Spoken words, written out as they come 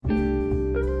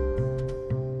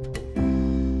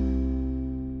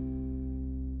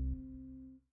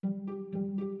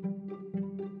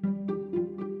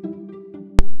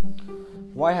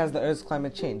Why has the Earth's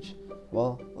climate changed?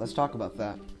 Well, let's talk about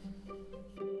that.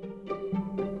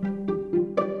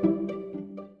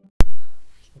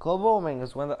 Global warming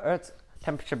is when the Earth's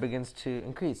temperature begins to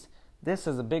increase. This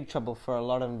is a big trouble for a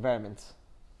lot of environments.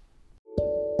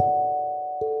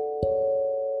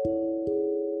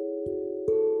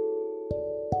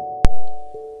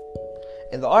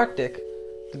 In the Arctic,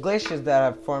 the glaciers that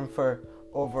have formed for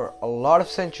over a lot of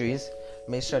centuries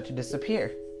may start to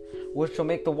disappear, which will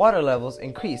make the water levels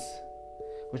increase,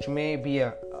 which may be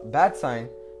a bad sign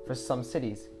for some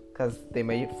cities because they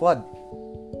may flood.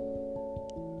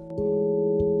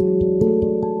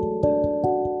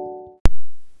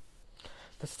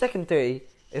 The second theory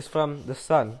is from the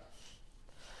sun.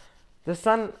 The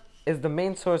sun is the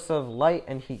main source of light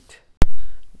and heat.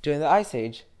 During the Ice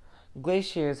Age,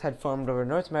 glaciers had formed over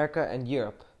North America and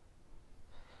Europe.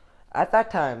 At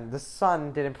that time, the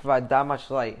sun didn't provide that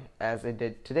much light as it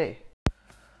did today.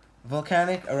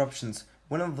 Volcanic eruptions.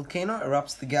 When a volcano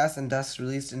erupts, the gas and dust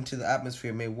released into the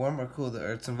atmosphere may warm or cool the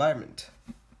Earth's environment.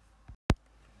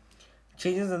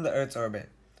 Changes in the Earth's orbit.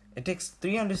 It takes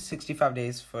 365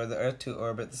 days for the Earth to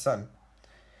orbit the Sun.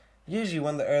 Usually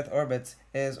when the Earth orbits,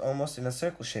 it is almost in a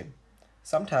circle shape.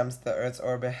 Sometimes the Earth's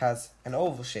orbit has an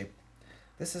oval shape.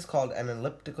 This is called an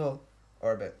elliptical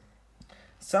orbit.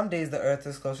 Some days the Earth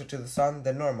is closer to the Sun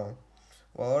than normal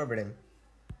while orbiting.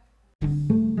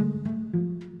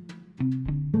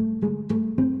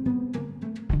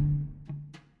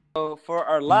 So for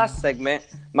our last segment,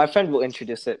 my friend will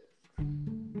introduce it.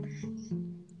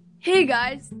 Hey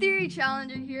guys, Theory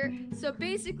Challenger here. So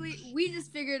basically, we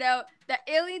just figured out that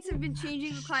aliens have been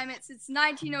changing the climate since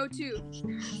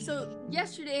 1902. So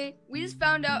yesterday, we just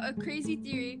found out a crazy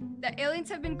theory that aliens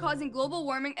have been causing global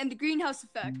warming and the greenhouse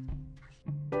effect.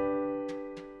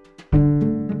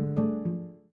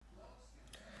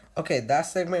 Okay, that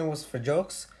segment was for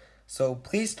jokes, so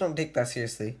please don't take that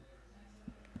seriously.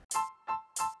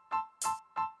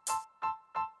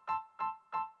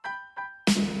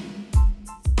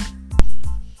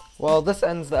 Well, this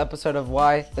ends the episode of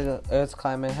why the Earth's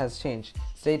climate has changed.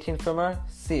 Stay tuned for more.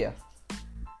 See ya.